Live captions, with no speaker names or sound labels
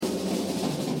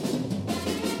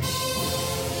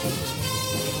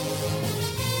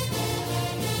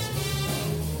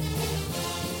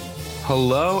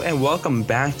Hello and welcome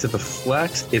back to The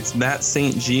Flex. It's Matt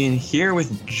St. Jean here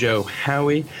with Joe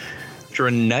Howie. After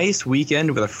a nice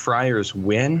weekend with a Friars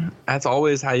win, that's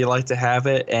always how you like to have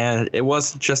it, and it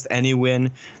wasn't just any win.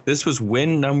 This was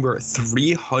win number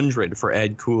 300 for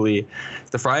Ed Cooley.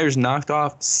 The Friars knocked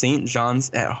off St. John's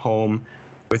at home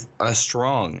with a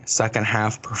strong second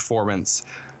half performance.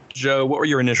 Joe, what were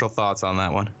your initial thoughts on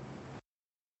that one?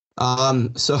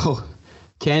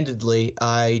 Candidly,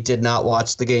 I did not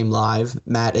watch the game live.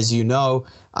 Matt, as you know,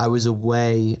 I was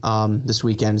away this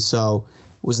weekend, so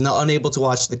was unable to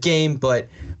watch the game, but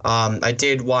I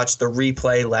did watch the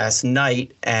replay last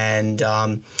night, and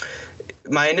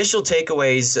my initial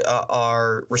takeaways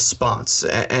are response,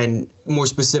 and more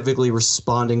specifically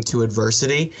responding to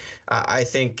adversity. I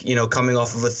think, coming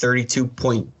off of a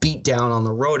 32-point beatdown on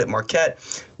the road at Marquette,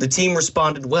 the team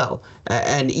responded well.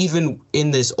 And even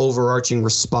in this overarching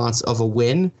response of a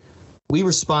win, we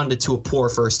responded to a poor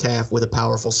first half with a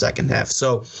powerful second half.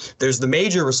 So there's the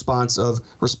major response of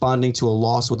responding to a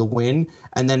loss with a win,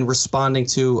 and then responding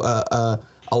to a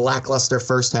lackluster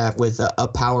first half with a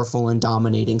powerful and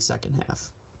dominating second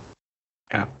half.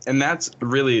 Yeah, and that's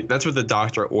what the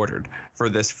doctor ordered for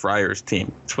this Friars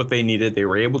team. It's what they needed. They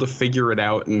were able to figure it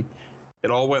out, and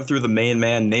it all went through the main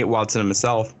man, Nate Watson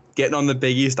himself, getting on the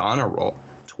Big East honor roll.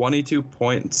 22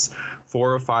 points,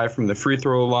 4 of 5 from the free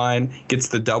throw line, gets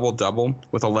the double-double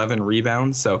with 11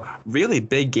 rebounds. So really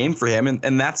big game for him,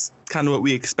 and that's kind of what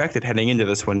we expected heading into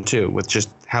this one too, with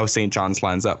just how St. John's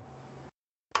lines up.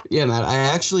 Yeah, Matt,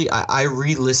 I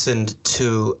re-listened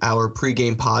to our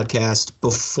pregame podcast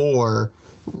before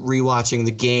rewatching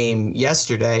the game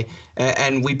yesterday,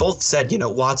 and we both said,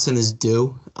 Watson is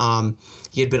due.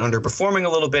 He had been underperforming a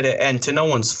little bit, and to no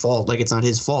one's fault, like it's not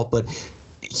his fault, but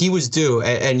he was due,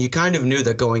 and you kind of knew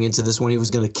that going into this one he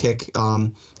was going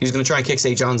to try and kick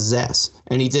St. John's ass,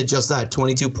 and he did just that.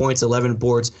 22 points, 11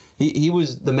 boards. He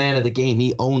was the man of the game.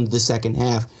 He owned the second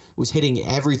half, was hitting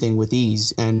everything with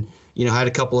ease, and had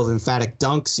a couple of emphatic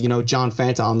dunks. John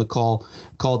Fanta on the call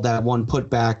called that one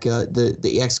putback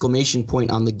the exclamation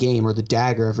point on the game, or the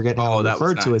dagger. I forget how he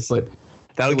referred to it, but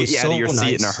that'll get you out of your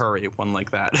seat in a hurry, one like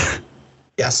that.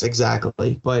 Yes,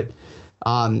 exactly. But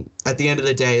at the end of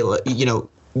the day,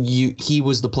 he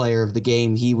was the player of the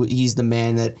game. He's the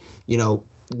man that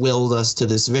willed us to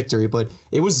this victory. But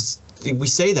we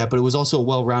say that, but it was also a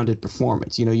well-rounded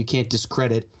performance. You can't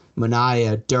discredit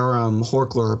Mania, Durham,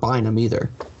 Horkler, or Bynum either.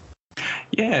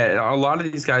 Yeah, a lot of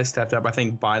these guys stepped up. I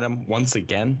think Bynum, once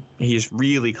again, he's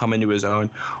really come into his own.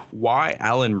 Why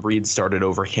Allen Breed started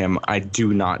over him, I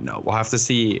do not know. We'll have to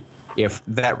see if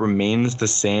that remains the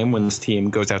same when this team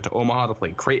goes out to Omaha to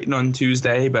play Creighton on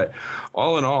Tuesday. But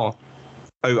all in all,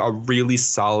 a really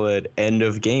solid end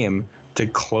of game to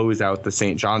close out the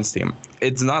St. John's team.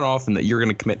 It's not often that you're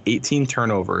going to commit 18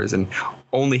 turnovers and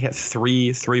only hit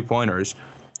 3 3-pointers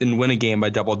and win a game by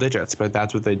double digits, but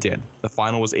that's what they did. The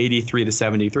final was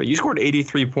 83-73. You scored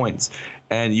 83 points,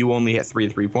 and you only hit 3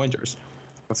 3-pointers.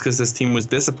 That's because this team was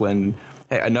disciplined.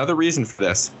 Hey, another reason for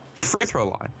this, free throw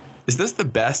line. Is this the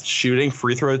best shooting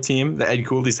free throw team that Ed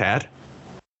Cooley's had?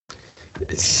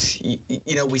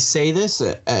 We say this,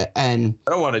 and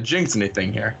I don't want to jinx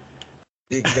anything here.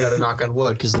 You got to knock on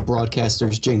wood because the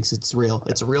broadcasters jinx. It's real.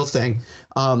 It's a real thing.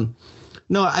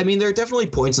 No, I mean, there are definitely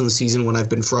points in the season when I've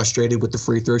been frustrated with the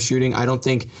free throw shooting. I don't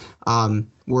think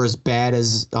we're as bad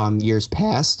as years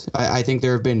past. I think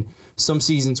there have been some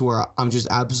seasons where I'm just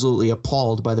absolutely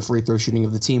appalled by the free throw shooting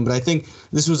of the team. But I think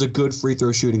this was a good free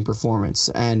throw shooting performance.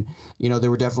 And,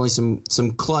 there were definitely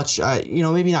some clutch,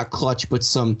 maybe not clutch, but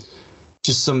some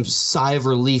sigh of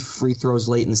relief free throws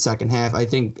late in the second half. I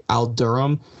think Al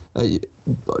Durham,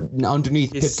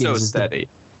 underneath He's Pipkins, so steady.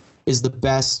 is the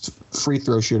best free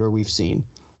throw shooter we've seen.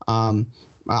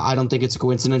 I don't think it's a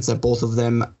coincidence that both of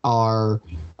them are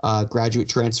graduate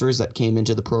transfers that came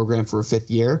into the program for a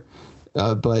fifth year.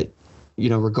 But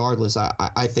regardless,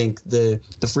 I think the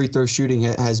free throw shooting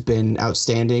has been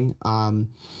outstanding.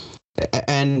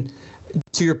 And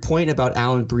to your point about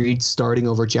Allen Breed starting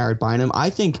over Jared Bynum, I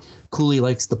think Cooley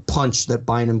likes the punch that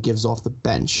Bynum gives off the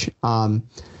bench.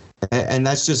 And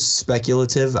that's just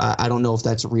speculative. I don't know if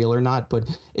that's real or not.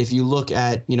 But if you look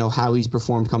at, how he's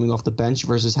performed coming off the bench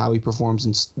versus how he performs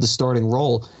in the starting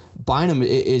role, Bynum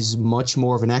is much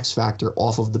more of an X factor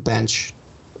off of the bench.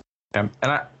 Yeah,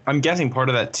 and I'm guessing part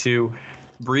of that, too,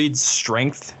 Breed's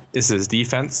strength is his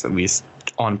defense, at least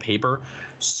on paper.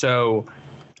 So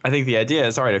I think the idea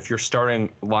is, all right, if your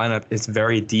starting lineup is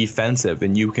very defensive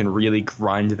and you can really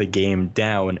grind the game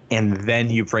down and then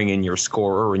you bring in your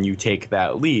scorer and you take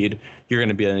that lead, you're going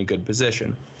to be in a good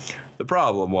position. The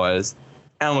problem was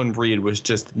Allen Breed was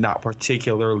just not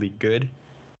particularly good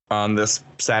on this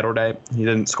Saturday. He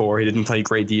didn't score. He didn't play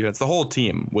great defense. The whole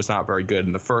team was not very good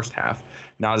in the first half,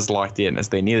 not as locked in as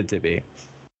they needed to be.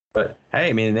 But hey,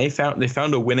 I mean, they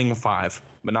found a winning five: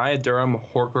 Mania, Durham,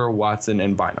 Horker, Watson,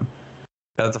 and Bynum.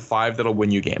 That's a five that'll win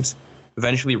you games.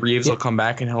 Eventually, Reeves will come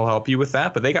back and he'll help you with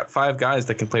that. But they got five guys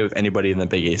that can play with anybody in the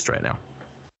Big East right now.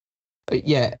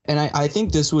 Yeah, and I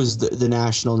think this was the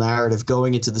national narrative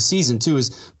going into the season, too,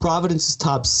 is Providence's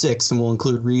top six, and we'll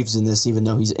include Reeves in this even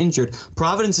though he's injured.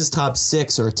 Providence's top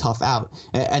six are a tough out.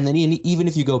 And then even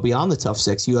if you go beyond the tough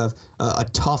six, you have a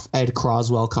tough Ed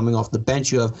Croswell coming off the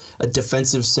bench. You have a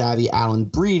defensive-savvy Alan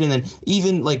Breed, and then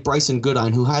even like Bryson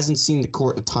Goodine, who hasn't seen the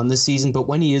court a ton this season, but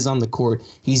when he is on the court,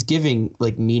 he's giving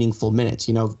like meaningful minutes,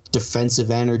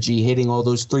 defensive energy, hitting all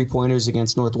those three-pointers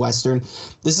against Northwestern.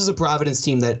 This is a Providence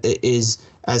team that is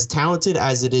as talented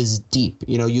as it is deep.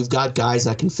 You've got guys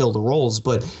that can fill the roles,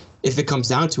 but if it comes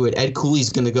down to it, Ed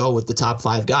Cooley's going to go with the top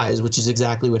five guys, which is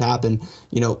exactly what happened.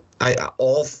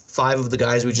 All five of the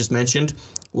guys we just mentioned,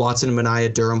 Watson, Mania,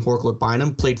 Durham, Horkler,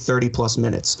 Bynum, played 30-plus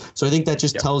minutes. So I think that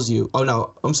just tells you – oh,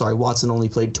 no, I'm sorry, Watson only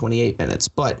played 28 minutes.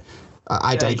 But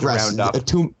I digress. A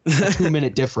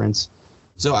two-minute difference.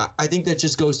 So I think that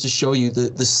just goes to show you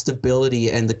the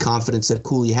stability and the confidence that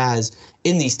Cooley has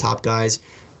in these top guys.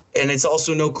 And it's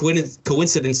also no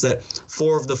coincidence that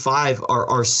four of the five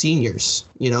are seniors.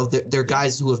 They're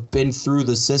guys who have been through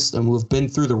the system, who have been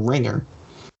through the ringer.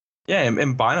 Yeah,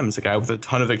 and Bynum's a guy with a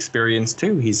ton of experience,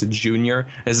 too. He's a junior.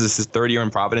 This is his third year in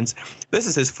Providence. This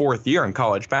is his fourth year in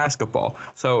college basketball.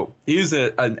 So he's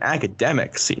an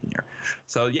academic senior.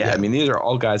 So, yeah, I mean, these are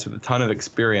all guys with a ton of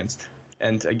experience.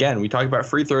 And, again, we talk about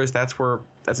free throws. That's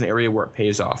an area where it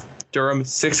pays off. Durham,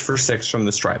 6 for 6 from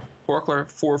the stripe. Horkler,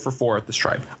 4 for 4 at the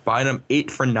stripe. Bynum,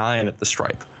 8 for 9 at the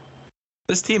stripe.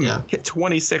 This team hit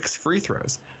 26 free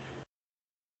throws.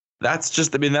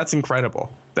 That's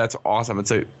incredible. That's awesome.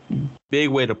 It's a big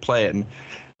way to play it. And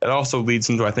it also leads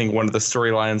into, I think, one of the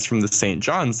storylines from the St.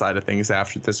 John's side of things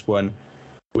after this one,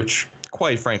 which,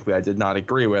 quite frankly, I did not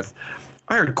agree with.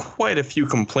 I heard quite a few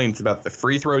complaints about the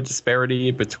free throw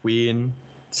disparity between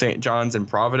St. John's and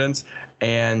Providence.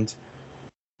 And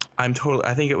I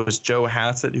think it was Joe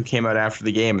Hassett who came out after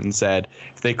the game and said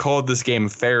if they called this game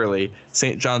fairly,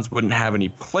 St. John's wouldn't have any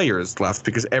players left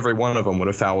because every one of them would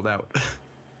have fouled out.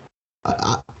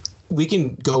 We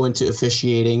can go into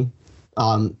officiating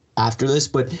after this,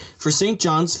 but for St.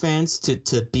 John's fans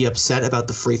to be upset about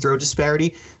the free throw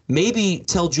disparity, maybe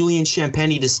tell Julian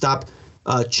Champagny to stop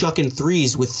chucking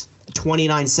threes with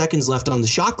 29 seconds left on the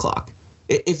shot clock.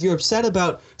 If you're upset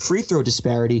about free throw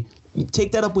disparity,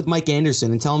 take that up with Mike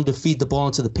Anderson and tell him to feed the ball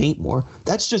into the paint more.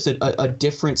 That's just a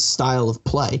different style of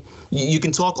play. You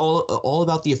can talk all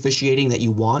about the officiating that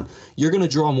you want. You're going to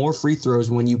draw more free throws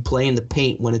when you play in the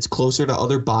paint, when it's closer to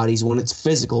other bodies, when it's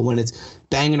physical, when it's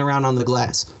banging around on the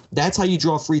glass. That's how you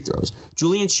draw free throws.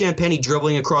 Julian Champagny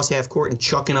dribbling across half court and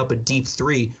chucking up a deep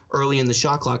three early in the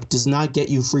shot clock does not get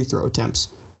you free throw attempts.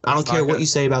 I don't care what you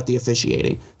say about the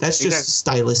officiating. That's just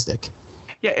stylistic.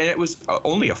 Yeah, and it was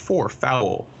only a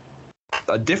 4-foul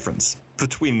difference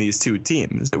between these two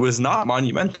teams. It was not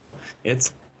monumental.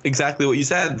 It's exactly what you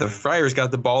said. The Friars got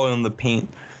the ball in the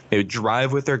paint. They would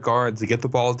drive with their guards. They get the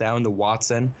ball down to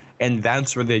Watson, and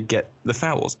that's where they get the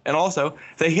fouls. And also,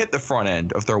 they hit the front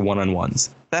end of their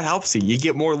one-on-ones. That helps you. You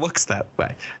get more looks that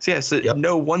way. So,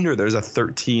 no wonder there's a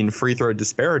 13 free throw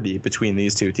disparity between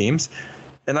these two teams.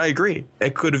 And I agree.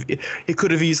 It could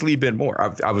have easily been more.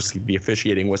 Obviously, the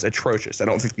officiating was atrocious. I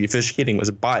don't think the officiating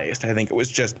was biased. I think it was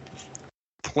just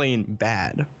plain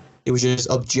bad. It was just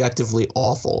objectively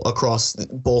awful across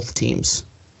both teams.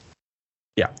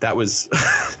 Yeah, that was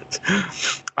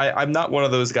I'm not one of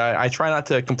those guys. I try not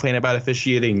to complain about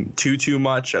officiating too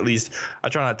much. At least I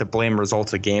try not to blame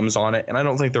results of games on it. And I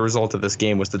don't think the result of this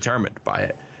game was determined by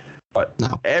it. But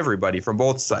everybody from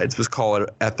both sides was calling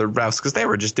at the refs because they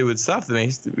were just doing stuff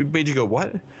that made you go,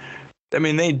 what? I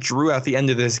mean, they drew out the end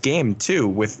of this game, too,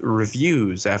 with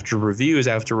reviews after reviews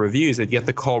after reviews. They'd get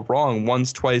the call wrong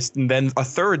once, twice, and then a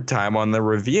third time on the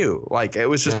review. Like, it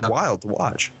was just wild to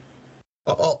watch.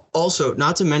 Also,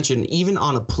 not to mention, even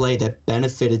on a play that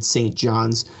benefited St.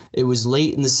 John's, it was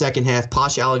late in the second half.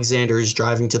 Posh Alexander is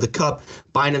driving to the cup.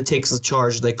 Bynum takes the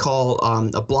charge. They call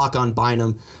a block on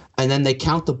Bynum, and then they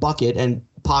count the bucket, and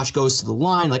Posh goes to the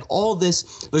line. Like,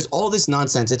 there's all this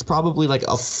nonsense. It's probably like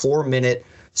a 4-minute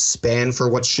span for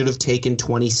what should have taken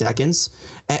 20 seconds.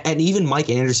 And even Mike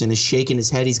Anderson is shaking his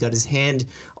head. He's got his hand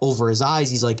over his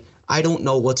eyes. He's like, I don't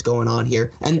know what's going on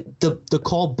here. And the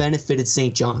call benefited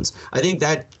St. John's. I think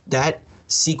that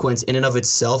sequence in and of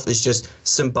itself is just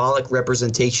symbolic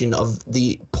representation of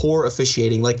the poor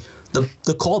officiating. Like,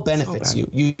 the call benefits you.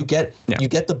 You get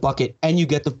the bucket and you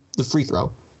get the free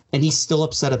throw. And he's still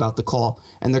upset about the call.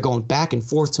 And they're going back and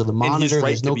forth to the monitor.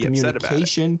 There's no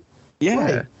communication.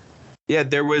 Yeah. Right. Yeah,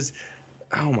 there was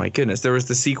 – oh, my goodness. There was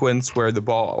the sequence where the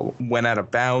ball went out of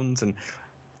bounds. And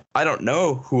I don't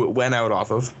know who it went out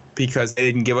off of because they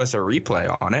didn't give us a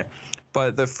replay on it.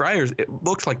 But the Friars – it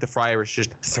looks like the Friars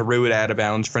just threw it out of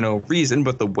bounds for no reason.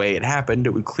 But the way it happened, it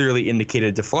would clearly indicate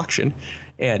a deflection.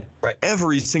 And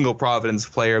every single Providence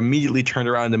player immediately turned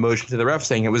around and motioned to the ref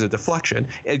saying it was a deflection.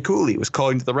 Ed Cooley was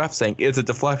calling to the ref saying it's a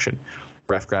deflection.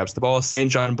 Ref grabs the ball, St.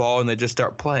 John ball, and they just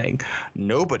start playing.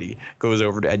 Nobody goes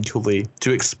over to Ed Cooley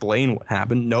to explain what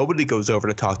happened. Nobody goes over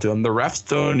to talk to him. The refs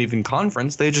don't even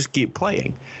conference. They just keep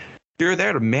playing. You're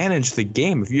there to manage the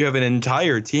game. If you have an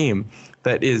entire team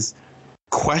that is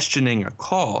questioning a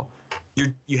call,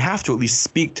 you have to at least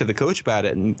speak to the coach about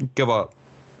it and give a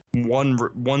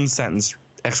one sentence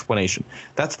explanation.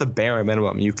 That's the bare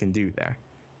minimum you can do there.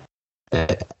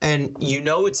 And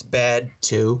it's bad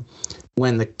too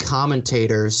when the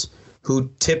commentators,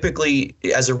 who typically,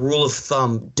 as a rule of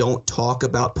thumb, don't talk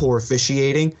about poor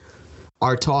officiating,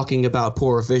 are talking about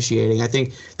poor officiating. I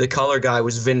think the color guy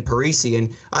was Vin Parisi,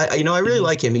 and I really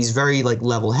like him. He's very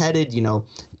level-headed,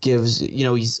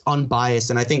 he's unbiased,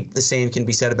 and I think the same can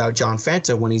be said about John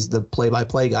Fanta when he's the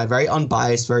play-by-play guy. Very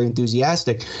unbiased, very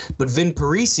enthusiastic. But Vin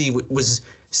Parisi was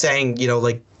saying,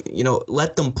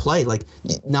 let them play.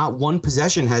 Not one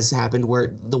possession has happened where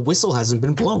the whistle hasn't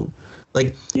been blown.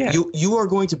 You are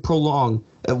going to prolong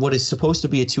what is supposed to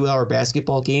be a 2-hour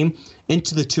basketball game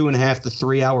into the 2.5 to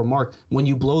 3 hour mark when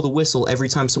you blow the whistle every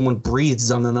time someone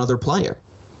breathes on another player.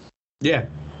 Yeah.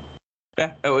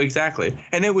 Yeah, exactly.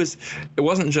 And it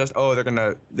wasn't just,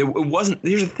 it wasn't,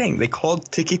 here's the thing, they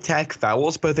called ticky-tack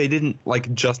fouls, but they didn't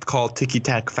just call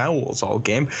ticky-tack fouls all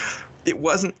game. It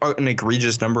wasn't an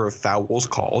egregious number of fouls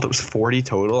called. It was 40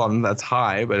 total. That's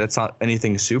high, but it's not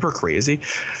anything super crazy.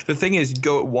 The thing is, you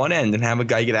go at one end and have a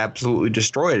guy get absolutely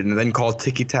destroyed and then call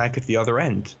ticky-tack at the other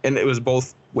end. And it was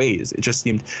both ways. It just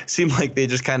seemed like they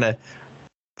just kind of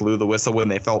blew the whistle when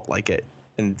they felt like it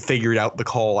and figured out the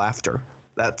call after.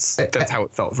 That's how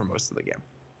it felt for most of the game.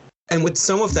 And with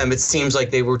some of them, it seems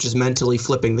like they were just mentally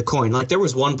flipping the coin. There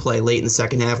was one play late in the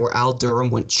second half where Al Durham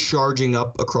went charging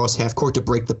up across half court to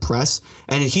break the press,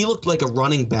 and he looked like a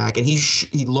running back, and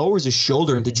he lowers his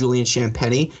shoulder into Julian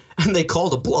Champagny, and they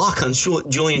called a block on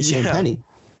Julian Champagny.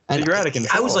 And you're out of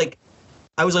control.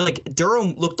 I was like,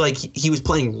 Durham looked like he was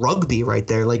playing rugby right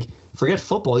there. Forget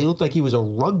football. He looked like he was a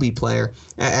rugby player,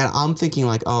 and I'm thinking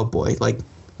oh boy,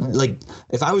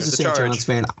 if I was a St. John's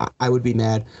fan, I would be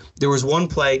mad. There was one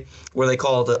play where they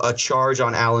called a charge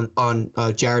on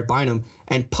Jared Bynum,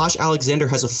 and Posh Alexander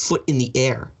has a foot in the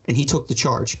air, and he took the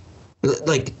charge.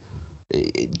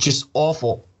 Just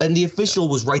awful. And the official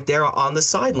was right there on the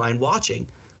sideline watching.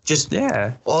 Just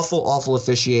awful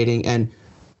officiating. And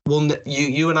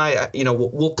you and I,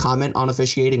 we'll comment on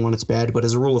officiating when it's bad, but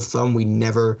as a rule of thumb, we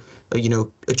never,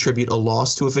 attribute a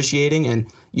loss to officiating,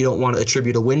 and you don't want to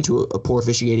attribute a win to a poor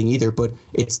officiating either. But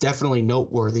it's definitely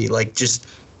noteworthy, the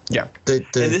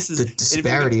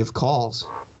disparity of calls.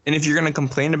 And if you're going to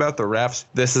complain about the refs,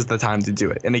 this is the time to do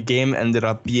it. And the game ended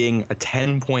up being a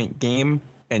 10-point game,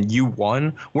 and you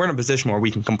won. We're in a position where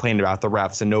we can complain about the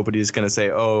refs, and nobody's going to say,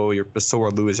 oh, you're a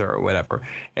sore loser or whatever.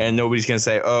 And nobody's going to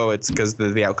say, oh, it's because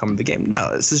of the outcome of the game.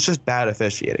 No, this is just bad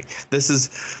officiating. This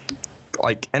is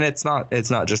and it's not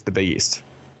just the Big East.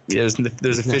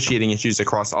 There's officiating issues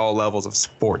across all levels of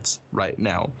sports right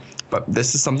now. But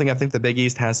this is something I think the Big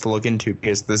East has to look into,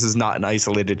 because this is not an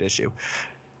isolated issue.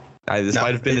 This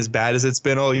might have been as bad as it's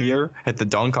been all year at the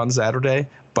dunk on Saturday,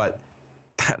 but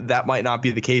that might not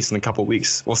be the case in a couple of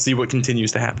weeks. We'll see what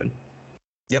continues to happen.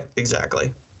 Yep,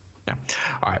 exactly. Yeah.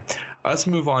 All right. Let's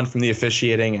move on from the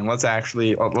officiating, and let's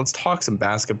talk some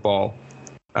basketball.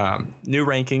 New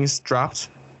rankings dropped.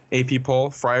 AP poll.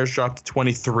 Friars dropped to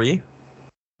 23.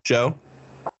 Joe,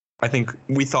 I think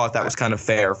we thought that was kind of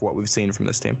fair for what we've seen from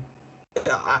this team.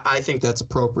 I think that's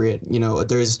appropriate.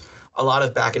 There's a lot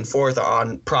of back and forth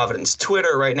on Providence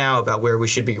Twitter right now about where we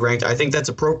should be ranked. I think that's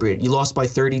appropriate. You lost by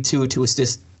 32 to a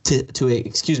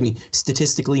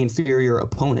statistically inferior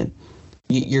opponent.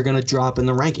 You're going to drop in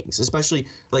the rankings, especially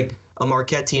a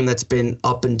Marquette team that's been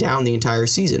up and down the entire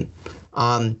season.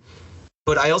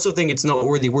 But I also think it's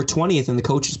noteworthy. We're 20th in the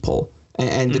coaches poll,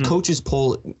 and the coaches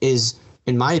poll is,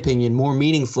 in my opinion, more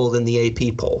meaningful than the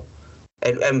AP poll.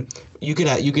 And you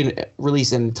can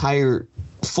release an entire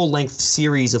full-length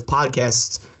series of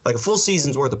podcasts, like a full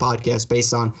season's worth of podcasts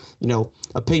based on,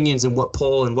 opinions and what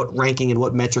poll and what ranking and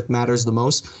what metric matters the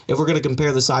most. If we're going to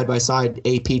compare the side-by-side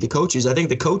AP to coaches, I think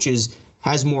the coaches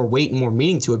has more weight and more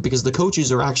meaning to it because the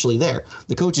coaches are actually there.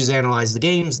 The coaches analyze the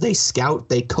games, they scout,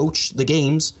 they coach the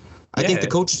games. I think the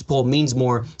coaches poll means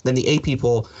more than the AP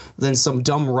poll than some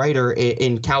dumb writer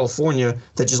in California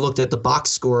that just looked at the box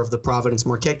score of the Providence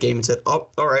Marquette game and said, oh,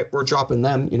 all right, we're dropping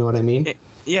them. You know what I mean?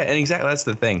 Yeah, and exactly that's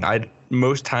the thing.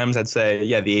 Most times I'd say,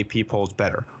 yeah, the AP poll's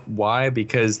better. Why?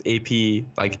 Because AP,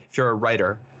 like if you're a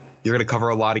writer, you're going to cover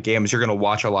a lot of games. You're going to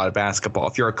watch a lot of basketball.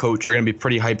 If you're a coach, you're going to be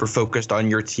pretty hyper-focused on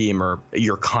your team or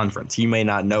your conference. You may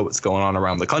not know what's going on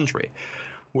around the country.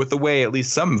 With the way at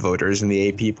least some voters in the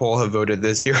AP poll have voted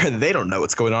this year, they don't know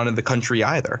what's going on in the country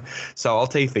either. So I'll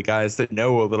take the guys that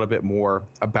know a little bit more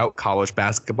about college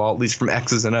basketball, at least from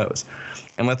X's and O's.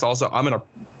 And I'm going to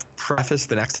preface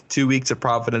the next 2 weeks of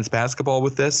Providence basketball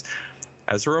with this.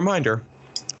 As a reminder,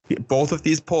 both of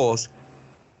these polls,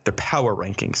 they're power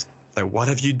rankings. Like, what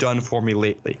have you done for me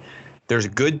lately? There's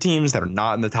good teams that are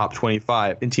not in the top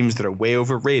 25 and teams that are way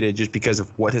overrated just because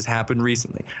of what has happened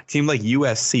recently. A team like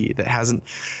USC that hasn't,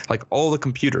 like all the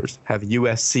computers have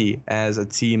USC as a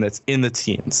team that's in the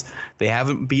teens. They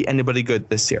haven't beat anybody good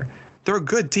this year. They're a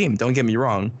good team, don't get me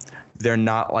wrong. They're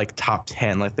not like top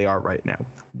 10 like they are right now.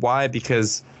 Why?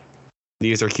 Because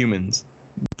these are humans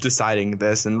deciding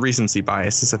this, and recency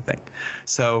bias is a thing.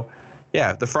 So,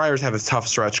 yeah, the Friars have a tough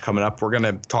stretch coming up. We're going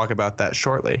to talk about that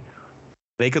shortly.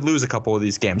 They could lose a couple of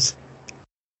these games,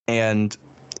 and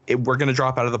we're going to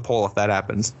drop out of the poll if that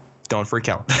happens. Don't freak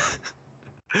out.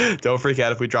 Don't freak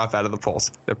out if we drop out of the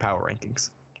polls. They're power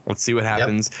rankings. Let's see what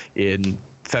happens in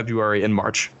February and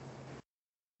March.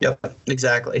 Yep,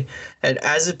 exactly. And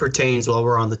as it pertains, while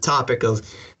we're on the topic of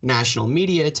national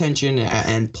media attention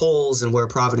and polls and where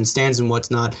Providence stands and what's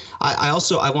not, I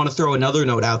want to throw another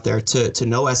note out there to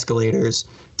No Escalators,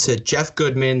 to Jeff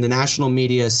Goodman, the national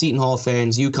media, Seton Hall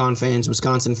fans, UConn fans,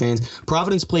 Wisconsin fans.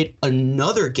 Providence played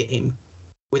another game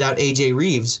without AJ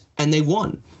Reeves, and they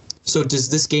won. So does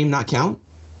this game not count?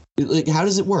 Like, how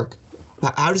does it work?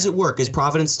 How does it work? Is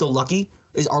Providence still lucky?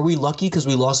 Are we lucky because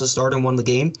we lost a start and won the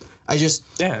game?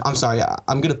 I'm sorry.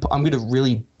 I'm gonna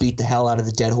really beat the hell out of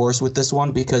the dead horse with this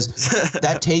one because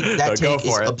that take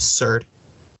is absurd.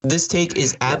 This take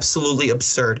is absolutely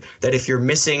absurd. That if you're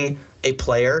missing a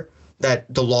player,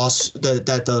 that the loss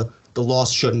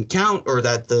shouldn't count, or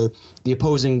that the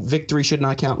opposing victory should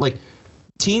not count. Like,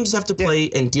 teams have to play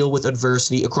and deal with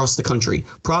adversity across the country.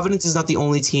 Providence is not the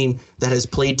only team that has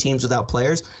played teams without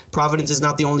players. Providence is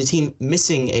not the only team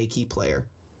missing a key player.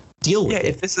 Deal with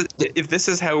it. If this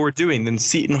is how we're doing, then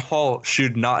Seton Hall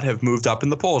should not have moved up in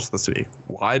the polls this week.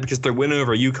 Why? Because their win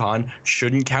over UConn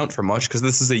shouldn't count for much because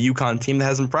this is a UConn team that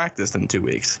hasn't practiced in 2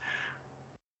 weeks.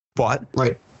 But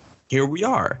here we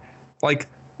are. Like,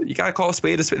 you got to call a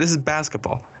spade a spade. This is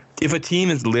basketball. If a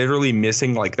team is literally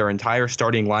missing like their entire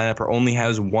starting lineup or only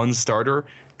has one starter,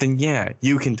 then yeah,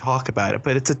 you can talk about it.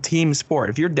 But it's a team sport.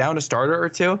 If you're down a starter or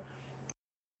two,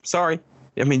 sorry.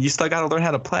 I mean, you still got to learn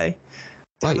how to play.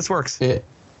 That's how this works.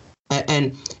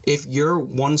 And if your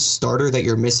one starter that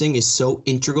you're missing is so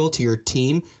integral to your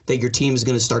team that your team is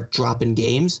going to start dropping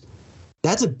games,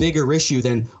 that's a bigger issue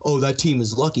than, oh, that team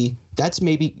is lucky. That's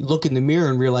maybe look in the mirror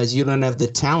and realize you don't have the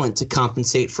talent to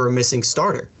compensate for a missing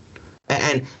starter.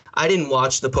 And I didn't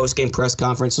watch the post-game press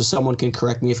conference, so someone can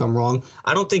correct me if I'm wrong.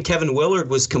 I don't think Kevin Willard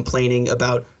was complaining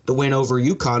about the win over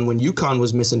UConn when UConn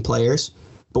was missing players.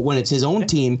 But when it's his own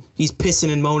team, he's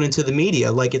pissing and moaning to the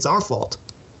media like it's our fault.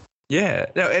 Yeah,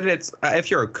 no, and it's if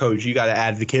you're a coach, you got to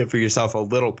advocate for yourself a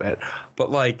little bit.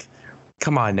 But like,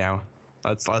 come on now,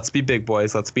 let's be big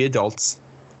boys. Let's be adults.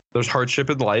 There's hardship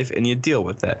in life, and you deal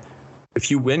with it. If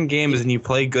you win games and you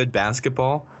play good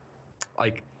basketball,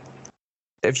 like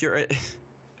if you're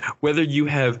whether you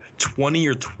have 20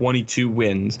 or 22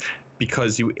 wins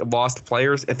because you lost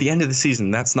players, at the end of the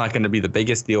season, that's not going to be the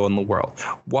biggest deal in the world.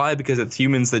 Why? Because it's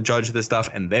humans that judge this stuff,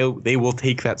 and they will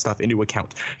take that stuff into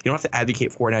account. You don't have to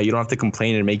advocate for it now. You don't have to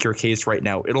complain and make your case right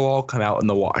now. It'll all come out in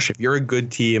the wash. If you're a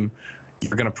good team,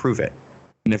 you're going to prove it.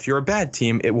 And if you're a bad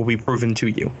team, it will be proven to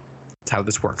you. That's how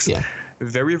this works. Yeah.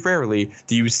 Very rarely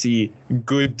do you see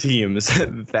good teams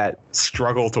that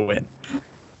struggle to win.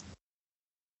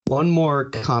 One more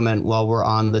comment while we're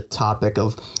on the topic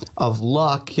of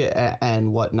luck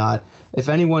and whatnot. If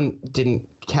anyone didn't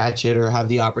catch it or have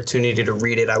the opportunity to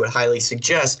read it, I would highly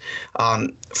suggest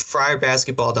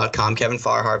FriarBasketball.com. Kevin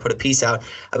Farhar put a piece out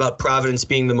about Providence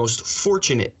being the most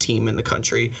fortunate team in the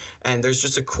country. And there's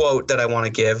just a quote that I want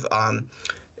to give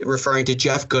referring to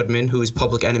Jeff Goodman, who is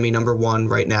public enemy number one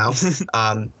right now.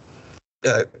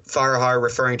 Farahar,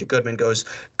 referring to Goodman, goes,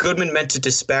 Goodman meant to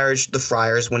disparage the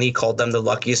Friars when he called them the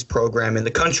luckiest program in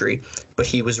the country, but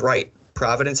he was right.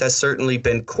 Providence has certainly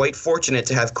been quite fortunate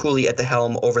to have Cooley at the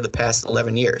helm over the past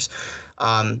 11 years.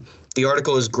 The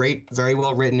article is great, very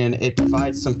well written, and it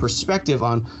provides some perspective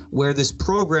on where this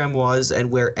program was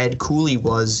and where Ed Cooley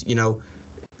was,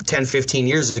 10, 15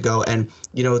 years ago, and,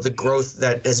 the growth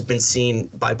that has been seen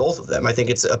by both of them. I think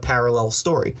it's a parallel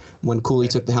story. When Cooley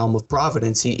took the helm of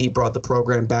Providence, he brought the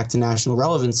program back to national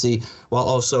relevancy while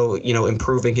also,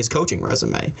 improving his coaching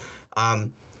resume.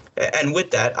 And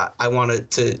with that, I wanted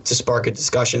to spark a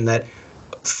discussion that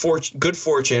good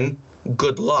fortune,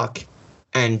 good luck,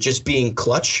 and just being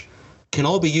clutch can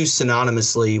all be used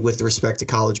synonymously with respect to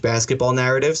college basketball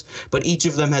narratives, but each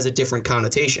of them has a different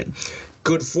connotation.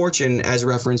 Good fortune, as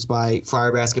referenced by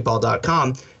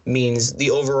FriarBasketball.com, means the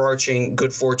overarching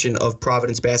good fortune of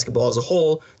Providence basketball as a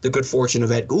whole, the good fortune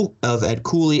of Ed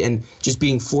Cooley, and just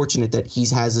being fortunate that he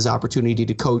has this opportunity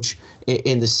to coach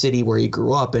in the city where he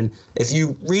grew up. And if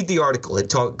you read the article,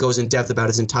 it goes in depth about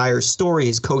his entire story,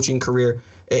 his coaching career.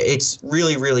 It's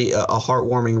really, really a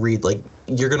heartwarming read. Like,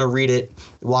 you're going to read it,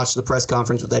 watch the press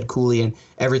conference with Ed Cooley, and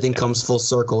everything comes full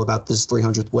circle about this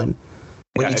 300th win.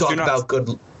 When you talk about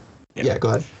good... Yeah, go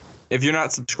ahead. If you're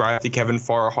not subscribed to Kevin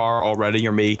Farahar already,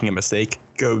 you're making a mistake.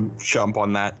 Go jump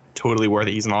on that. Totally worth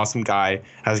it. He's an awesome guy.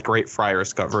 Has great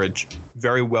Friars coverage.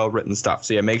 Very well-written stuff.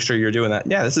 So, yeah, make sure you're doing that.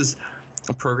 Yeah, this is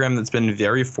a program that's been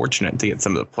very fortunate to get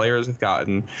some of the players we've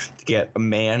gotten, to get a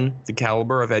man the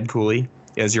caliber of Ed Cooley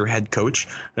as your head coach.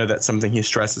 I know that's something he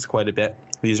stresses quite a bit.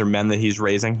 These are men that he's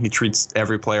raising. He treats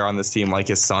every player on this team like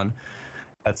his son.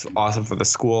 That's awesome for the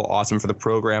school, awesome for the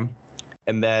program.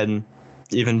 And then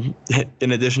even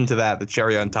in addition to that, the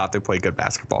cherry on top, they play good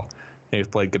basketball. They've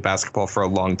played good basketball for a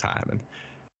long time.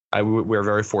 And we're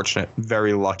very fortunate,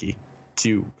 very lucky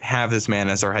to have this man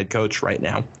as our head coach right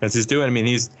now, as he's doing. I mean,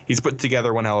 he's put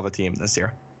together one hell of a team this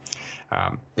year.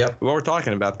 While we're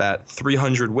talking about that,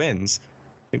 300 wins,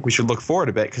 I think we should look forward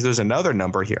a bit because there's another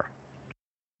number here.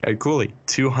 Ed Cooley,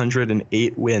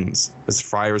 208 wins as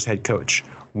Friars head coach.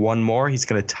 One more, he's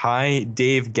going to tie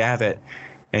Dave Gavitt,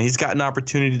 and he's got an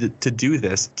opportunity to do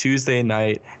this Tuesday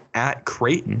night at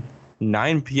Creighton,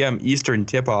 9 p.m. Eastern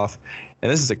tip-off.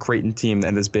 And this is a Creighton team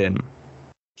that has been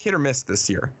hit or miss this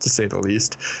year, to say the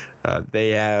least.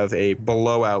 They have a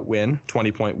blowout win,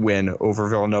 20-point win over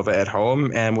Villanova at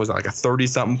home, and was like a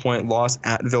 30-something point loss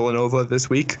at Villanova this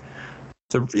week.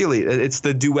 So really, it's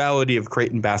the duality of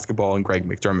Creighton basketball and Greg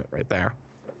McDermott right there.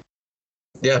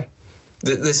 Yeah.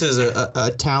 This is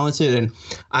a talented, and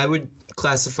I would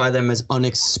classify them as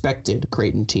unexpected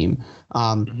Creighton team.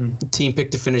 The team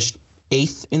picked to finish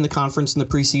 8th in the conference in the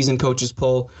preseason coaches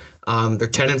poll. They're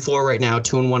 10-4 right now,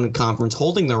 2-1 in conference,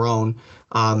 holding their own.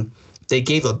 They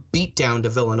gave a beat down to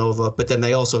Villanova, but then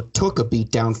they also took a beat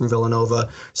down from Villanova.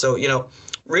 So,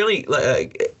 really,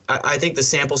 I think the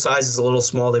sample size is a little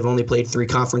small. They've only played 3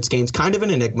 conference games, kind of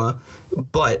an enigma,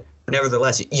 but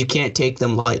nevertheless, you can't take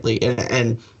them lightly.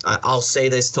 And I'll say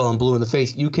this till I'm blue in the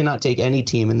face. You cannot take any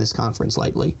team in this conference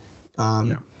lightly.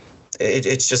 No.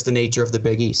 It's just the nature of the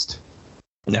Big East.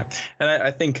 Yeah, and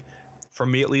I think, for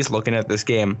me at least, looking at this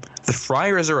game, the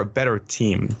Friars are a better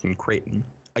team than Creighton.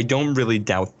 I don't really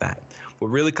doubt that. What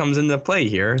really comes into play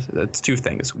here, that's 2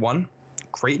 things. One,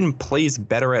 Creighton plays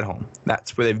better at home.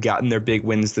 That's where they've gotten their big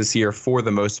wins this year for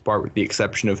the most part, with the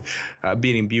exception of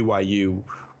beating BYU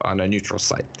on a neutral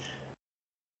site.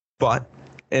 But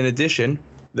in addition,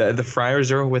 the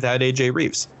Friars are without A.J.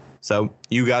 Reeves. So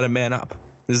you got to man up.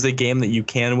 This is a game that you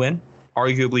can win,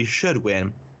 arguably should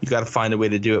win. You got to find a way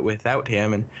to do it without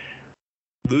him. And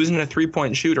losing a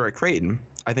 3-point shooter at Creighton,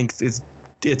 I think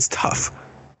it's tough.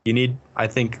 You need, I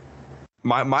think,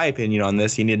 my opinion on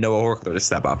this, you need Noah Horchler to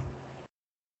step up.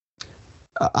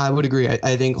 I would agree.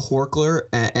 I think Horchler,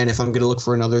 and if I'm going to look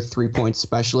for another 3-point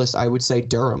specialist, I would say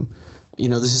Durham.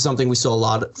 This is something we saw a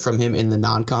lot from him in the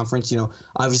non-conference.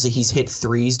 Obviously he's hit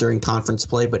threes during conference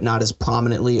play, but not as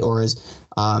prominently or as,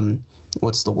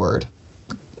 what's the word?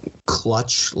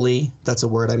 Clutchly. That's a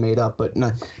word I made up, but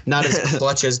not as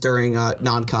clutch as during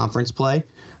non-conference play.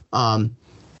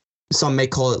 Some may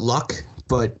call it luck,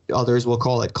 but others will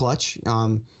call it clutch.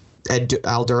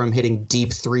 Al Durham hitting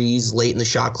deep threes late in the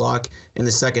shot clock in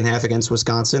the second half against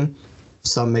Wisconsin.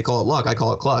 Some may call it luck. I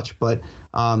call it clutch. But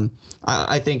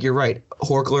I think you're right.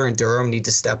 Horchler and Durham need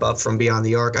to step up from beyond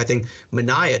the arc. I think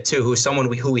Minaya, too, who is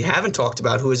someone who we haven't talked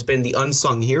about, who has been the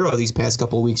unsung hero these past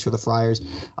couple of weeks for the Friars.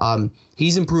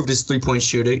 He's improved his 3-point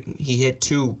shooting. He hit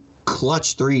 2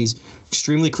 clutch threes,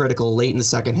 extremely critical late in the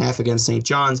second half against St.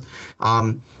 John's.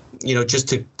 Just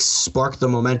to spark the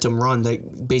momentum run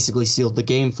that basically sealed the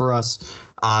game for us.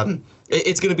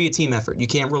 it's going to be a team effort. You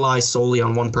can't rely solely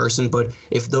on one person, but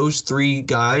if those three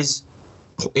guys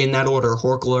in that order,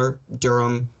 Horkler,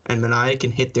 Durham, and Minaya,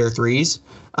 can hit their threes,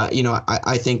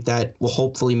 I think that will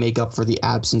hopefully make up for the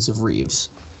absence of Reeves.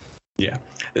 Yeah,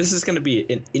 this is going to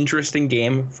be an interesting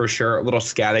game for sure. A little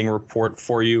scouting report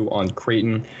for you on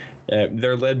Creighton.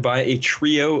 They're led by a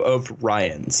trio of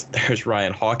Ryans. There's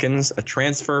Ryan Hawkins, a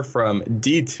transfer from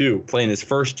D2, playing his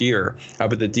first year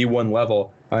up at the D1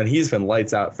 level, and he's been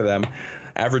lights out for them.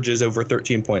 Averages over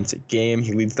 13 points a game.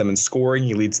 He leads them in scoring.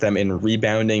 He leads them in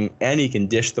rebounding, and he can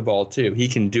dish the ball too. He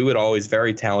can do it all. He's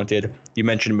very talented. You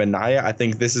mentioned Minaya. I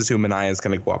think this is who Minaya is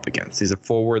going to go up against. He's a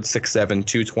forward, 6'7",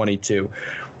 222.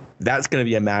 That's going to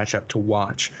be a matchup to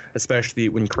watch, especially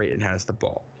when Creighton has the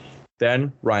ball.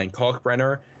 Then Ryan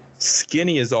Kalkbrenner,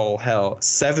 skinny as all hell,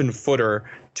 7-footer,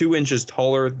 2 inches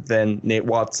taller than Nate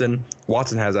Watson.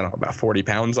 Watson has, I don't know, about 40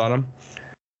 pounds on him.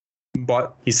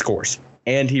 But he scores,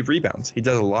 and he rebounds. He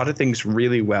does a lot of things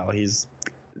really well. He's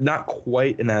not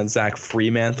quite in that Zach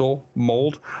Freemantle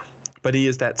mold, but he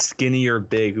is that skinnier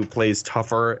big who plays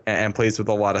tougher and plays with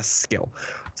a lot of skill.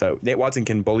 So Nate Watson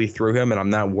can bully through him, and I'm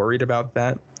not worried about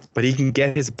that. But he can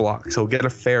get his blocks. He'll get a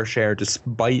fair share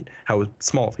despite how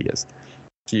small he is.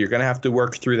 So you're going to have to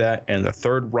work through that. And the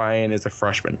third Ryan is a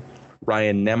freshman,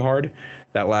 Ryan Nemhard.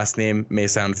 That last name may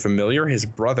sound familiar. His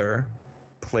brother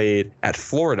played at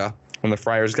Florida when the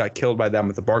Friars got killed by them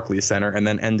at the Barclays Center and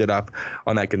then ended up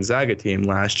on that Gonzaga team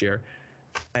last year.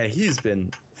 And he's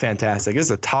been fantastic.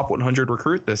 He's a top 100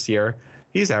 recruit this year.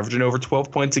 He's averaging over 12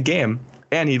 points a game,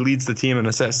 and he leads the team in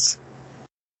assists.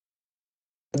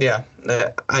 Yeah,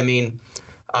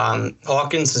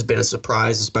 Hawkins has been a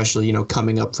surprise, especially,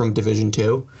 coming up from Division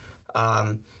II.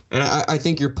 And I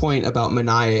think your point about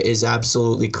Minaya is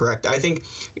absolutely correct. I think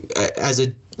as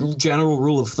a general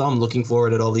rule of thumb, looking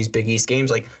forward at all these Big East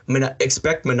games,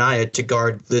 expect Minaya to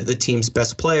guard the team's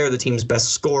best player, the team's best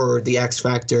scorer, the X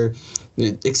factor,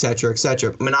 et cetera, et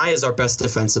cetera. Minaya is our best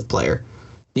defensive player.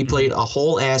 He played a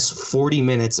whole ass 40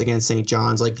 minutes against St.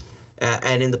 John's.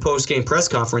 And in the post-game press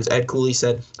conference, Ed Cooley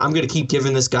said, I'm going to keep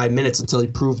giving this guy minutes until he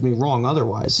proves me wrong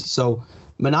otherwise. So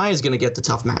Minaya is going to get the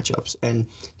tough matchups, and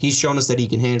he's shown us that he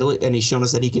can handle it, and he's shown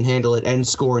us that he can handle it and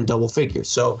score in double figures.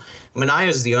 So Minaya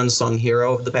is the unsung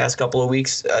hero of the past couple of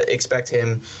weeks. Expect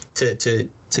him to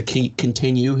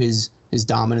continue his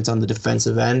dominance on the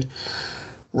defensive end.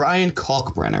 Ryan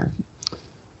Kalkbrenner,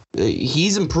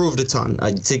 he's improved a ton.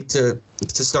 I think to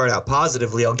start out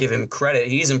positively, I'll give him credit.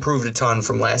 He's improved a ton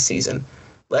from last season.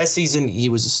 Last season, he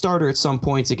was a starter at some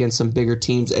points against some bigger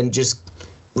teams and just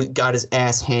got his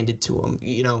ass handed to him.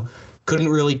 Couldn't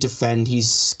really defend. He's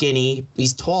skinny.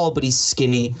 He's tall, but he's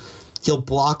skinny. He'll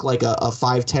block like a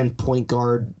 5'10" point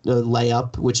guard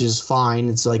layup, which is fine.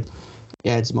 It's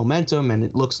it's momentum and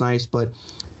it looks nice, but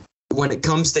when it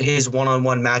comes to his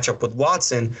one-on-one matchup with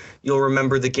Watson, you'll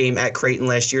remember the game at Creighton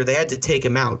last year. They had to take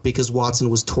him out because Watson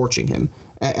was torching him.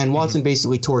 And Watson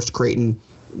basically torched Creighton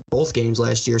both games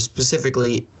last year,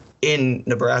 specifically in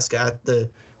Nebraska at the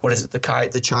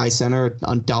Chi Center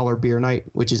on Dollar Beer Night,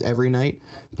 which is every night.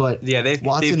 But yeah, they've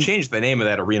changed the name of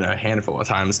that arena a handful of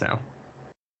times now.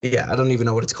 Yeah, I don't even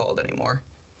know what it's called anymore.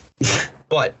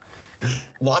 But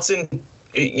Watson,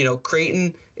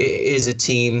 Creighton is a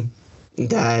team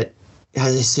that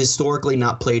has historically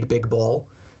not played big ball.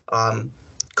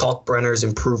 Kalkbrenner's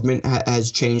improvement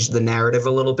has changed the narrative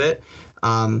a little bit,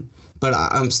 but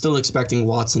I'm still expecting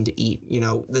Watson to eat.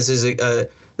 This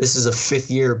is a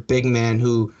fifth-year big man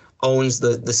who owns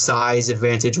the size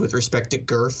advantage with respect to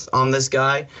girth on this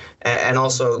guy, and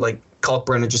also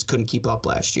Kalkbrenner just couldn't keep up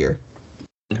last year.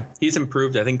 He's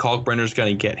improved. I think Kalkbrenner's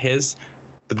going to get his,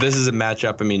 but this is a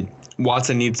matchup.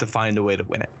 Watson needs to find a way to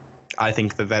win it. I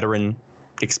think the veteran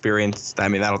experience,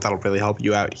 that'll really help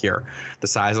you out here. The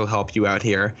size will help you out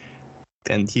here,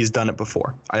 and he's done it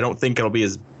before. I don't think it'll be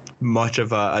as much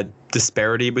of a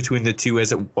disparity between the two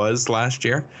as it was last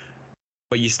year,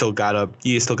 but you still gotta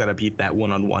beat that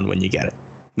one-on-one when you get it.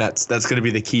 That's gonna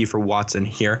be the key for Watson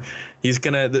here.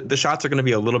 The shots are gonna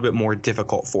be a little bit more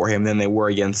difficult for him than they were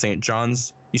against St.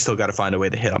 John's. You still got to find a way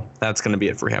to hit him. That's gonna be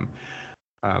it for him.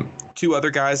 Two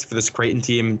other guys for this Creighton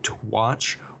team to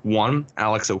watch. One,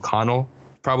 Alex O'Connell.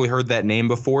 Probably heard that name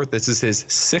before. This is his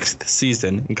 6th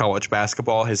season in college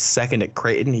basketball, his 2nd at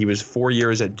Creighton. He was 4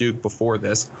 years at Duke before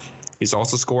this. He's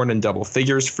also scoring in double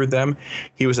figures for them.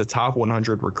 He was a top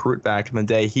 100 recruit back in the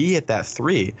day. He hit that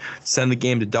 3, send the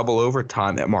game to double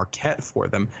overtime at Marquette for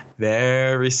them.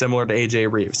 Very similar to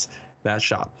AJ Reeves, that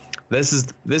shot. This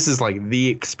is like the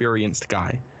experienced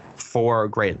guy for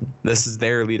Creighton. This is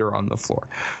their leader on the floor.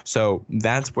 So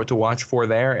that's what to watch for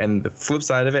there. And the flip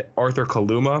side of it, Arthur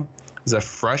Kaluma is a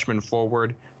freshman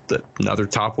forward, another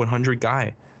top 100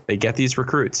 guy. They get these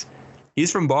recruits.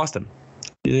 He's from Boston.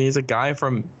 He's a guy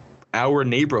from our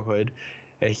neighborhood.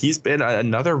 He's been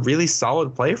another really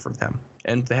solid player for them.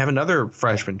 And they have another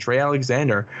freshman, Trey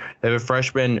Alexander. They have a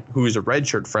freshman who's a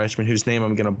redshirt freshman whose name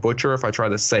I'm going to butcher if I try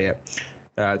to say it.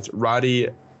 It's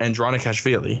Radi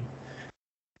Andronikashvili.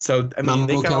 So, I mean,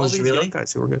 they got all these young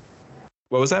guys who are good.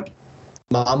 What was that?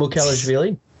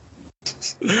 Mamukelashvili?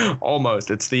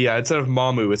 Almost. It's the instead of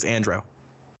Mamu, it's Andro.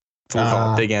 We'll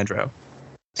call it Big Andro.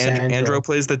 Andro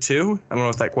plays the 2. I don't know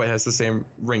if that quite has the same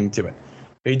ring to it.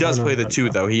 He does play the 2,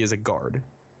 though. He is a guard.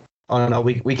 Oh, no,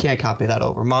 we can't copy that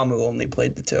over. Mamu only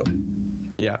played the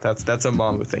 2. Yeah, that's a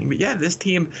Mamu thing. But yeah, this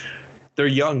team, they're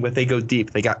young, but they go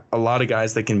deep. They got a lot of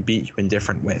guys that can beat you in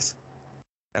different ways.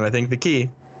 And I think the key,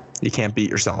 you can't beat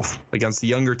yourself. Against the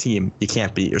younger team, you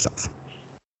can't beat yourself.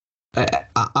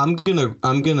 I'm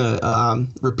gonna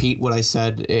repeat what I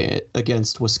said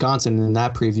against Wisconsin in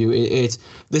that preview.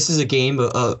 This is a game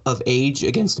of age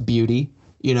against beauty.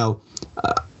 You know,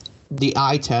 the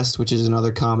eye test, which is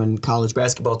another common college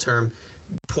basketball term,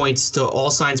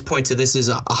 all signs point to this is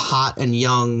a hot and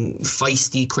young,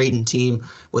 feisty Creighton team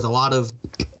with a lot of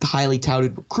highly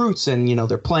touted recruits, and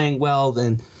they're playing well.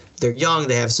 Then they're young,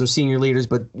 they have some senior leaders,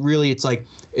 but really it's like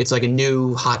a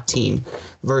new hot team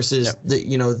versus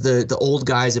the old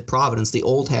guys at Providence, the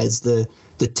old heads, the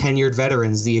tenured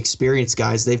veterans, the experienced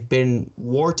guys. They've been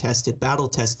war tested, battle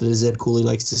tested, as Ed Cooley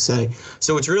likes to say.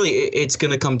 So it's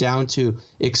going to come down to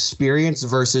experience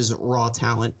versus raw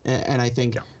talent, and I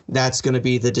think that's going to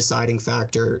be the deciding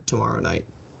factor tomorrow night.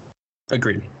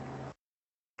 Agreed.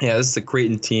 Yeah, this is a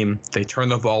Creighton team. They turn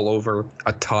the ball over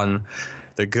a ton.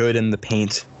 They're good in the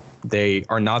paint. They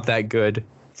are not that good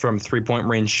from three-point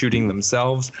range shooting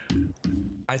themselves.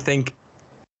 I think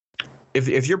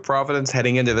if you're Providence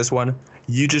heading into this one,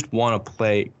 you just want to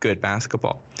play good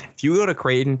basketball. If you go to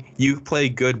Creighton, you play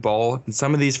good ball, and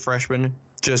some of these freshmen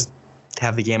just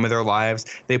have the game of their lives.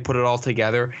 They put it all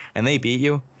together, and they beat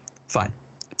you. Fine.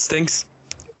 It stinks.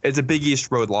 It's a Big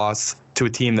East road loss to a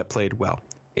team that played well.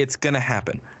 It's going to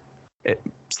happen.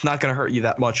 It's not going to hurt you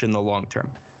that much in the long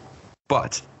term.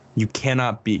 But you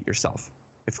cannot beat yourself.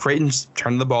 If Creighton's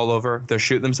turning the ball over, they're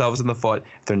shooting themselves in the foot,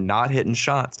 if they're not hitting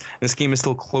shots, this game is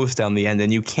still close down the end,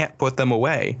 and you can't put them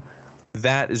away,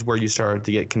 that is where you start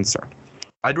to get concerned.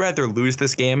 I'd rather lose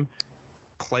this game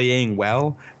playing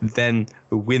well than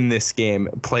win this game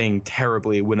playing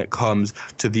terribly when it comes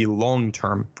to the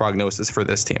long-term prognosis for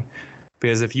this team.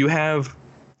 Because if you have,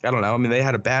 they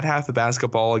had a bad half of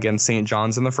basketball against St.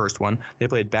 John's in the first one. They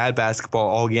played bad basketball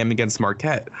all game against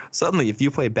Marquette. Suddenly, if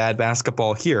you play bad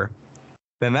basketball here,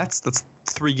 then that's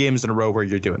 3 games in a row where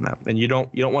you're doing that. And you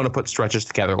don't want to put stretches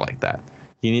together like that.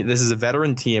 This is a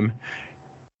veteran team.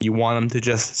 You want them to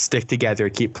just stick together,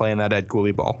 keep playing that Ed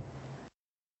Cooley ball.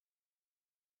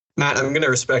 Matt, I'm going to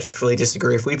respectfully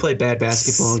disagree. If we play bad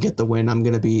basketball and get the win, I'm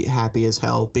going to be happy as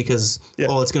hell because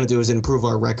all it's going to do is improve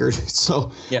our record.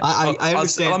 So I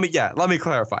understand. Let me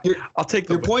clarify. I'll take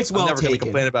your point's well taken. I'm never going to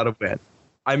complain about a win.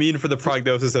 I mean, for the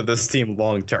prognosis of this team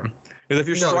long term. Because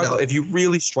if you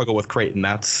really struggle with Creighton,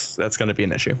 that's going to be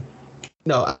an issue.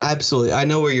 No, absolutely. I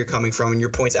know where you're coming from, and your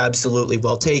point's absolutely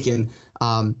well taken.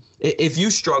 If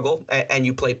you struggle and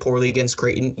you play poorly against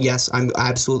Creighton, yes, I'm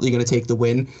absolutely going to take the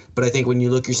win. But I think when you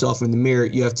look yourself in the mirror,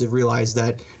 you have to realize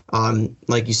that,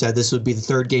 like you said, this would be the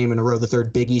third game in a row, the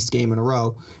third Big East game in a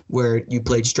row, where you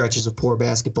played stretches of poor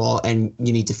basketball, and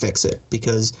you need to fix it.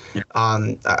 Because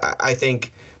I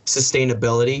think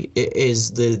sustainability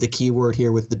is the key word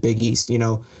here with the Big East.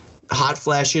 Hot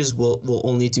flashes will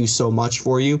only do so much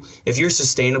for you. If you're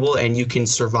sustainable and you can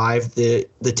survive the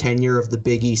tenure of the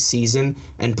Big East season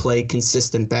and play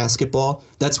consistent basketball,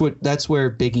 that's where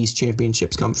Big East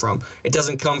championships come from. It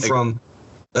doesn't come from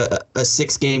a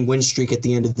 6-game win streak at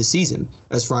the end of the season,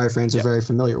 as Friar fans are very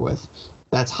familiar with.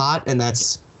 That's hot, and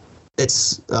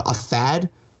it's a fad,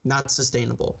 not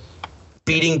sustainable.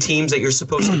 Beating teams that you're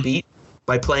supposed to beat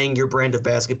by playing your brand of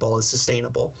basketball is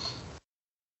sustainable.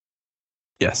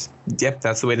 Yes. Yep,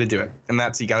 that's the way to do it. And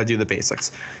you got to do the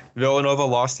basics. Villanova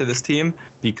lost to this team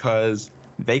because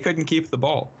they couldn't keep the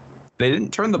ball. They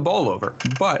didn't turn the ball over,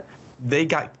 but they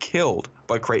got killed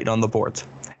by Creighton on the boards.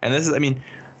 And this is,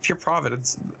 if you're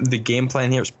Providence, the game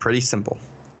plan here is pretty simple.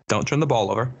 Don't turn the ball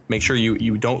over. Make sure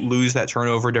you don't lose that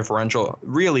turnover differential.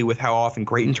 Really, with how often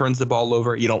Creighton turns the ball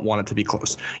over, you don't want it to be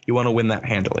close. You want to win that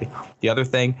handily. The other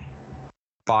thing,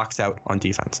 box out on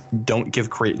defense. Don't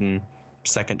give Creighton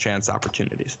second chance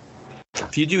opportunities.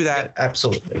 If you do that,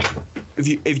 absolutely.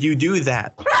 If you do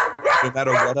that, no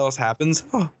matter what else happens,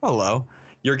 hello,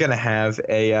 you're gonna have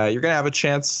a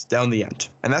chance down the end,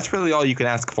 and that's really all you can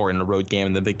ask for in a road game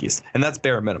in the Big East, and that's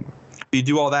bare minimum. If you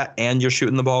do all that and you're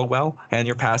shooting the ball well and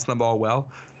you're passing the ball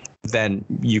well, then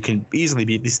you can easily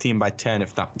beat this team by 10,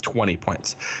 if not 20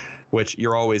 points, which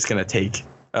you're always going to take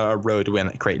a road win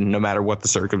at Creighton, no matter what the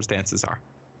circumstances are.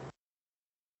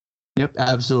 Yep,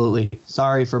 absolutely.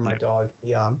 Sorry for my dog.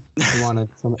 Yeah, he wanted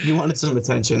some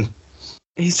attention.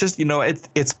 He's just,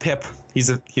 it's Pip. He's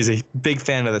a big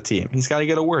fan of the team. He's got to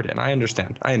get a word in. I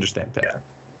understand Pip. Yeah.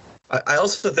 I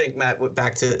also think, Matt,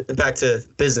 back to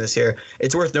business here,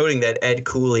 it's worth noting that Ed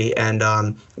Cooley and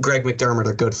Greg McDermott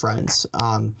are good friends.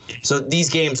 So these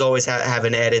games always have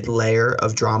an added layer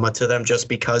of drama to them just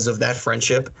because of that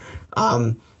friendship.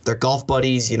 They're golf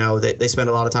buddies. They spend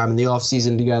a lot of time in the off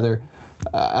season together.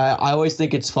 I always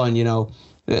think it's fun,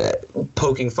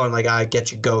 poking fun like I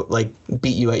get you goat, like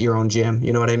beat you at your own gym.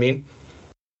 You know what I mean?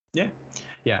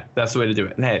 Yeah, that's the way to do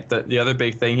it. And hey, the other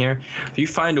big thing here, if you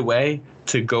find a way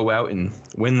to go out and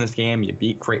win this game, you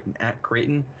beat Creighton at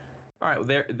Creighton, all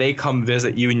right, they come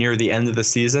visit you near the end of the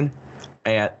season,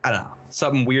 and I don't know,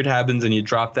 something weird happens and you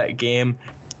drop that game,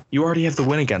 you already have the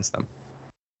win against them.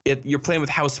 You're playing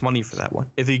with house money for that one.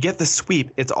 If you get the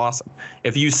sweep, it's awesome.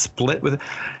 If you split with,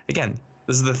 again,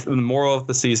 this is the moral of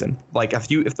the season. Like if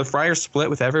the Friars split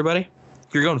with everybody,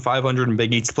 you're going 500 in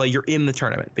Big East play. You're in the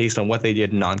tournament based on what they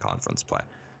did in non-conference play.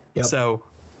 Yep. So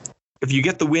if you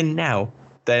get the win now,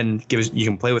 then you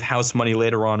can play with house money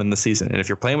later on in the season. And if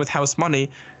you're playing with house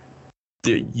money,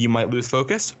 you might lose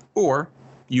focus or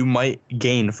you might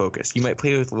gain focus. You might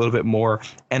play with a little bit more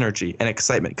energy and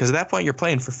excitement because at that point you're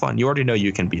playing for fun. You already know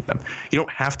you can beat them. You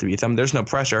don't have to beat them. There's no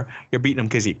pressure. You're beating them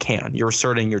because you can. You're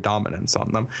asserting your dominance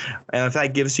on them. And if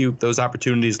that gives you those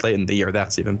opportunities late in the year,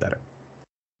 that's even better.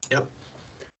 Yep.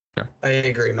 Yeah. I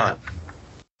agree, Matt.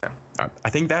 Yeah.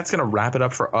 I think that's going to wrap it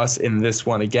up for us in this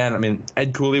one. Again, I mean,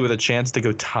 Ed Cooley with a chance to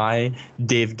go tie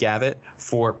Dave Gavitt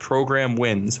for program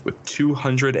wins with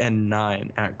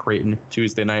 209 at Creighton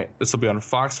Tuesday night. This will be on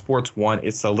Fox Sports 1.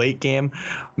 It's the late game.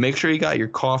 Make sure you got your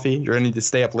coffee. You're going to need to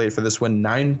stay up late for this one,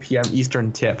 9 p.m.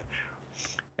 Eastern tip.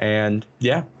 And,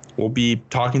 yeah, we'll be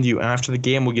talking to you after the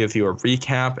game. We'll give you a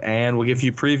recap, and we'll give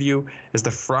you a preview as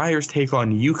the Friars take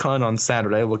on UConn on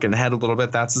Saturday. Looking ahead a little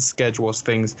bit, that's the schedule as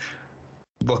things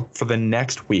look for the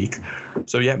next week.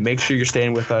 So, yeah, make sure you're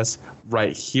staying with us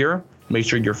right here. Make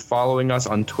sure you're following us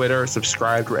on Twitter.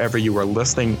 Subscribe wherever you are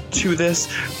listening to this.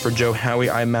 For Joe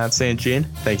Howie, I'm Matt St. Jean.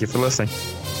 Thank you for listening.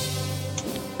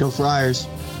 Go Friars.